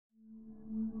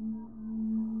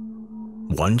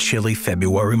One chilly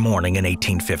February morning in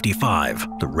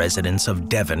 1855, the residents of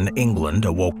Devon, England,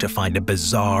 awoke to find a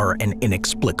bizarre and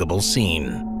inexplicable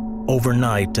scene.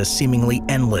 Overnight, a seemingly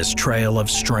endless trail of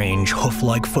strange,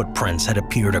 hoof-like footprints had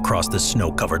appeared across the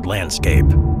snow-covered landscape.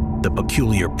 The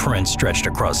peculiar prints stretched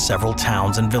across several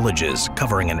towns and villages,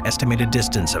 covering an estimated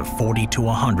distance of 40 to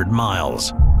 100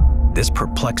 miles. This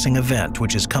perplexing event,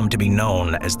 which has come to be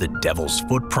known as the Devil's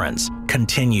Footprints,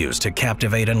 continues to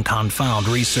captivate and confound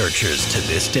researchers to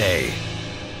this day.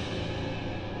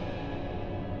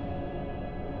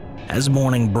 As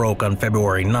morning broke on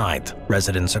February 9th,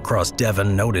 residents across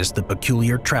Devon noticed the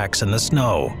peculiar tracks in the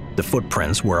snow. The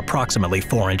footprints were approximately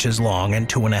 4 inches long and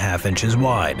 2.5 inches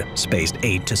wide, spaced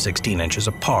 8 to 16 inches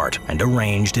apart, and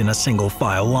arranged in a single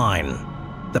file line.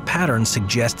 The pattern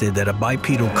suggested that a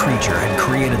bipedal creature had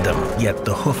created them, yet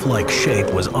the hoof-like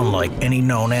shape was unlike any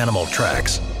known animal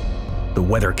tracks. The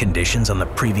weather conditions on the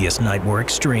previous night were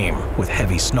extreme, with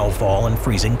heavy snowfall and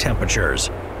freezing temperatures.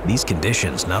 These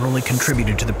conditions not only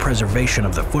contributed to the preservation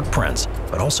of the footprints,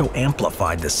 but also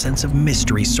amplified the sense of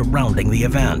mystery surrounding the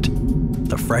event.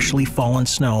 The freshly fallen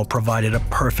snow provided a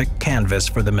perfect canvas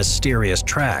for the mysterious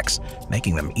tracks,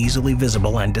 making them easily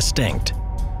visible and distinct.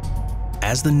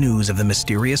 As the news of the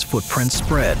mysterious footprints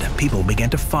spread, people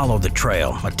began to follow the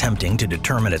trail, attempting to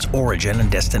determine its origin and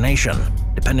destination.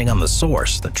 Depending on the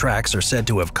source, the tracks are said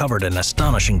to have covered an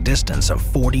astonishing distance of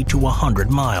 40 to 100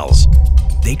 miles.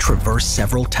 They traversed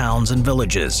several towns and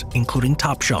villages, including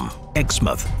Topsham,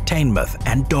 Exmouth, Teignmouth,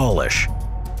 and Dawlish.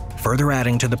 Further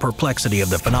adding to the perplexity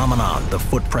of the phenomenon, the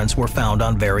footprints were found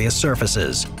on various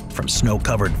surfaces, from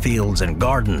snow-covered fields and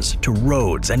gardens to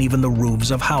roads and even the roofs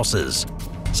of houses.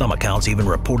 Some accounts even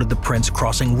reported the prints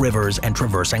crossing rivers and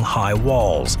traversing high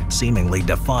walls, seemingly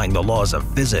defying the laws of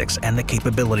physics and the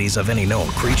capabilities of any known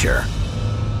creature.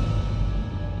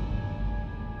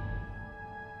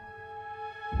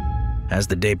 As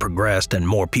the day progressed and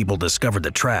more people discovered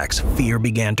the tracks, fear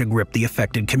began to grip the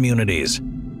affected communities.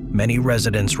 Many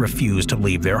residents refused to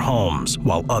leave their homes,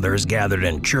 while others gathered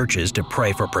in churches to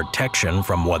pray for protection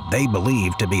from what they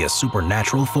believed to be a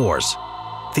supernatural force.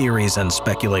 Theories and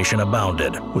speculation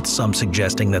abounded, with some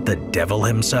suggesting that the devil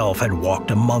himself had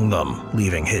walked among them,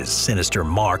 leaving his sinister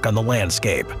mark on the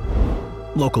landscape.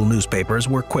 Local newspapers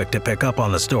were quick to pick up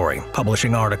on the story,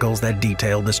 publishing articles that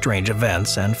detailed the strange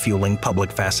events and fueling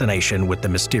public fascination with the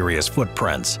mysterious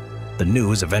footprints. The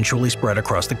news eventually spread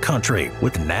across the country,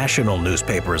 with national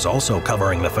newspapers also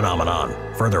covering the phenomenon,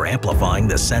 further amplifying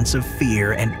the sense of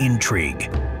fear and intrigue.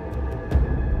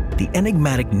 The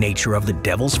enigmatic nature of the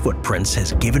Devil's Footprints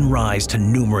has given rise to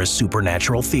numerous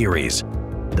supernatural theories.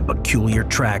 The peculiar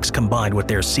tracks, combined with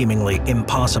their seemingly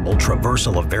impossible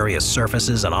traversal of various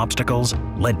surfaces and obstacles,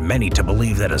 led many to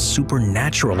believe that a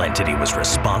supernatural entity was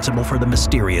responsible for the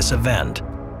mysterious event.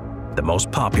 The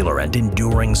most popular and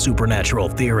enduring supernatural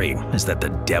theory is that the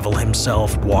devil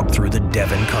himself walked through the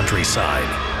Devon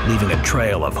countryside, leaving a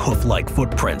trail of hoof-like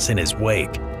footprints in his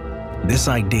wake. This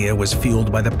idea was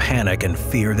fueled by the panic and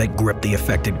fear that gripped the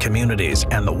affected communities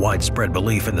and the widespread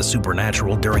belief in the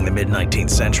supernatural during the mid-19th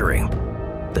century.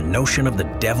 The notion of the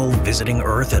devil visiting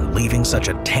Earth and leaving such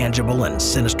a tangible and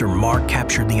sinister mark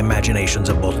captured the imaginations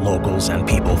of both locals and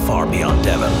people far beyond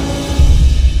Devon.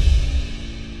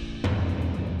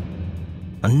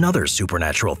 Another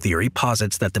supernatural theory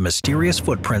posits that the mysterious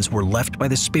footprints were left by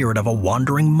the spirit of a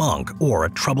wandering monk or a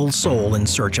troubled soul in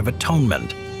search of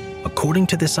atonement. According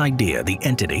to this idea, the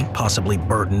entity, possibly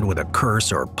burdened with a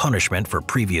curse or punishment for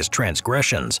previous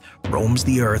transgressions, roams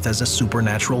the earth as a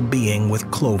supernatural being with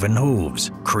cloven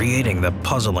hooves, creating the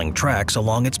puzzling tracks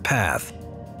along its path.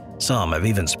 Some have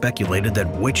even speculated that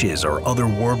witches or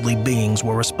otherworldly beings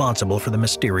were responsible for the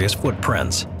mysterious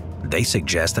footprints. They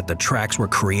suggest that the tracks were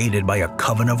created by a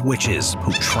coven of witches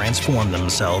who transformed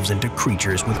themselves into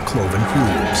creatures with cloven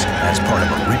hooves as part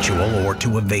of a ritual or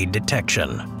to evade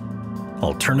detection.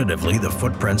 Alternatively, the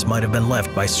footprints might have been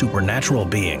left by supernatural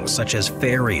beings such as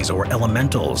fairies or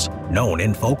elementals, known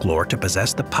in folklore to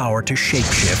possess the power to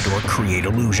shapeshift or create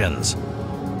illusions.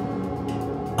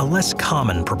 A less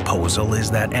common proposal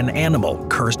is that an animal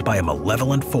cursed by a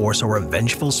malevolent force or a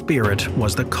vengeful spirit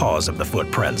was the cause of the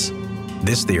footprints.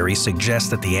 This theory suggests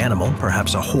that the animal,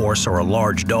 perhaps a horse or a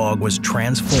large dog, was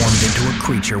transformed into a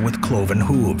creature with cloven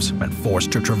hooves and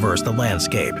forced to traverse the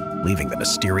landscape, leaving the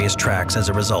mysterious tracks as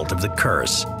a result of the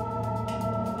curse.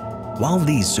 While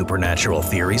these supernatural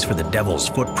theories for the devil's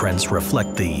footprints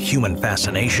reflect the human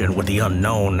fascination with the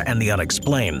unknown and the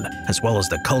unexplained, as well as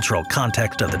the cultural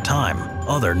context of the time,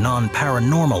 other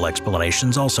non-paranormal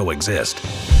explanations also exist.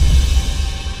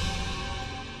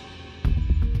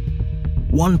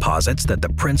 One posits that the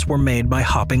prints were made by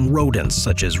hopping rodents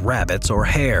such as rabbits or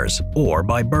hares, or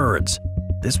by birds.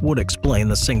 This would explain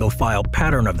the single-file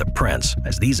pattern of the prints,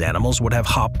 as these animals would have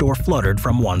hopped or fluttered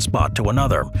from one spot to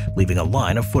another, leaving a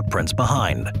line of footprints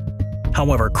behind.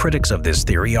 However, critics of this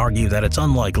theory argue that it's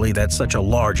unlikely that such a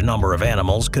large number of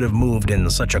animals could have moved in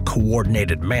such a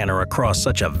coordinated manner across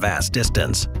such a vast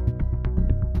distance.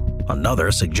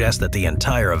 Another suggests that the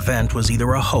entire event was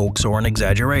either a hoax or an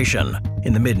exaggeration.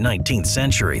 In the mid-19th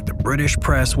century, the British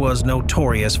press was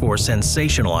notorious for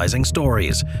sensationalizing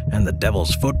stories, and the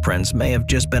Devil's Footprints may have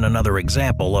just been another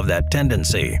example of that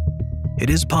tendency. It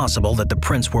is possible that the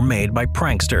prints were made by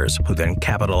pranksters, who then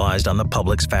capitalized on the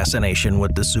public's fascination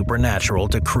with the supernatural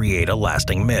to create a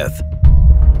lasting myth.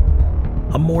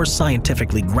 A more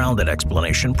scientifically grounded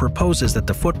explanation proposes that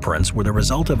the footprints were the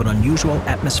result of an unusual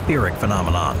atmospheric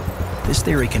phenomenon. This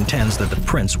theory contends that the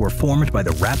prints were formed by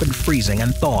the rapid freezing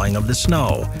and thawing of the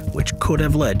snow, which could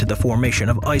have led to the formation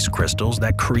of ice crystals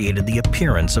that created the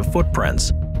appearance of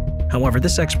footprints. However,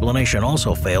 this explanation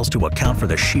also fails to account for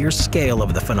the sheer scale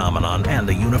of the phenomenon and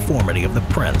the uniformity of the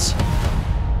prints.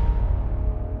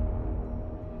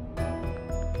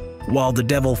 While the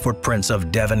Devil Footprints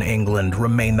of Devon, England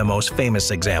remain the most famous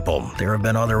example, there have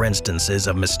been other instances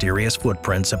of mysterious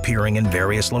footprints appearing in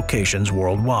various locations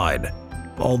worldwide.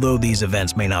 Although these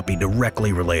events may not be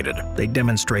directly related, they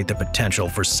demonstrate the potential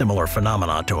for similar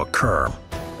phenomena to occur.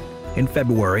 In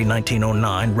February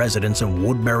 1909, residents of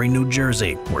Woodbury, New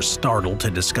Jersey were startled to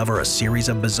discover a series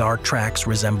of bizarre tracks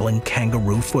resembling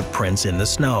kangaroo footprints in the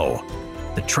snow.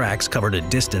 The tracks covered a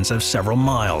distance of several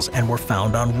miles and were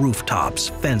found on rooftops,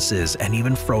 fences, and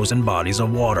even frozen bodies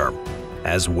of water.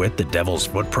 As with the Devil's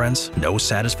Footprints, no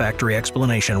satisfactory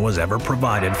explanation was ever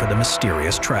provided for the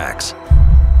mysterious tracks.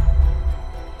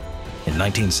 In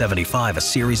 1975, a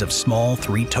series of small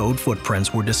three-toed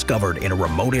footprints were discovered in a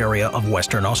remote area of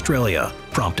Western Australia,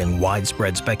 prompting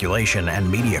widespread speculation and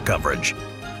media coverage.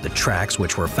 The tracks,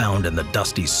 which were found in the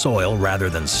dusty soil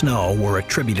rather than snow, were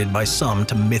attributed by some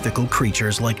to mythical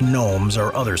creatures like gnomes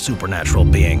or other supernatural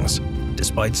beings.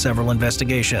 Despite several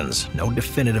investigations, no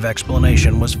definitive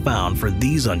explanation was found for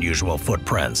these unusual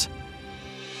footprints.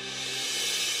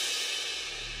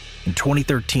 In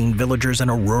 2013, villagers in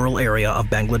a rural area of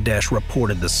Bangladesh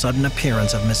reported the sudden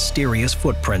appearance of mysterious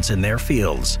footprints in their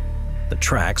fields. The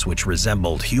tracks, which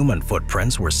resembled human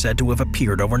footprints, were said to have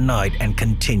appeared overnight and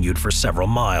continued for several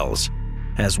miles.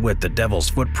 As with the Devil's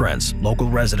Footprints, local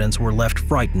residents were left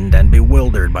frightened and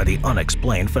bewildered by the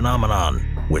unexplained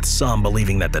phenomenon, with some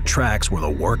believing that the tracks were the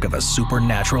work of a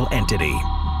supernatural entity.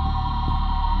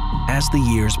 As the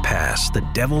years pass, the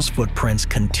Devil's Footprints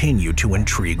continue to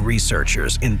intrigue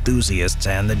researchers, enthusiasts,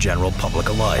 and the general public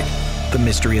alike. The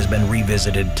mystery has been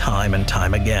revisited time and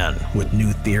time again, with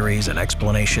new theories and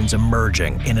explanations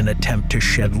emerging in an attempt to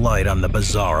shed light on the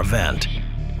bizarre event.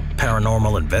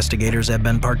 Paranormal investigators have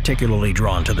been particularly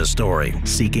drawn to the story,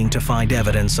 seeking to find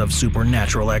evidence of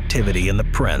supernatural activity in the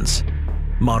prints.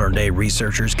 Modern-day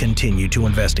researchers continue to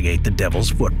investigate the Devil's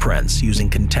Footprints using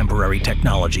contemporary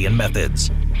technology and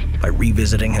methods. By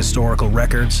revisiting historical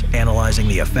records, analyzing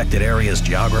the affected area's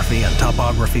geography and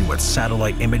topography with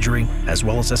satellite imagery, as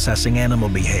well as assessing animal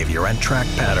behavior and track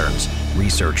patterns,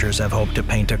 researchers have hoped to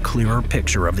paint a clearer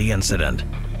picture of the incident.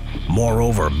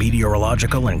 Moreover,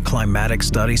 meteorological and climatic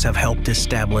studies have helped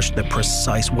establish the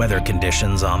precise weather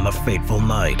conditions on the fateful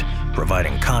night,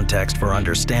 providing context for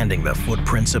understanding the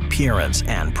footprints' appearance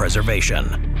and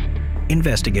preservation.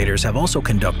 Investigators have also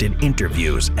conducted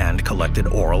interviews and collected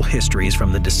oral histories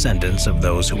from the descendants of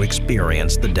those who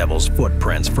experienced the Devil's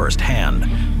Footprints firsthand,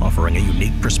 offering a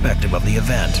unique perspective of the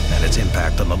event and its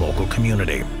impact on the local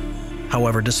community.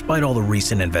 However, despite all the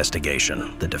recent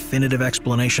investigation, the definitive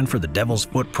explanation for the Devil's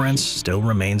Footprints still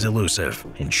remains elusive,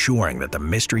 ensuring that the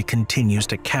mystery continues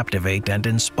to captivate and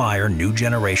inspire new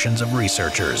generations of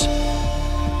researchers.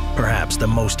 Perhaps the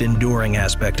most enduring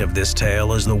aspect of this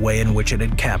tale is the way in which it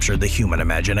had captured the human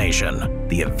imagination.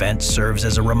 The event serves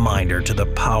as a reminder to the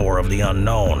power of the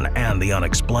unknown and the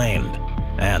unexplained,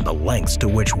 and the lengths to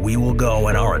which we will go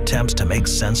in our attempts to make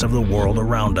sense of the world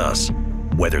around us.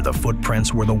 Whether the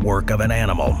footprints were the work of an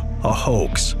animal, a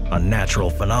hoax, a natural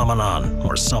phenomenon,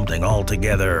 or something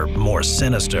altogether more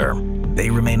sinister, they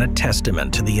remain a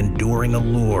testament to the enduring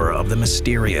allure of the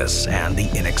mysterious and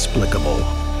the inexplicable.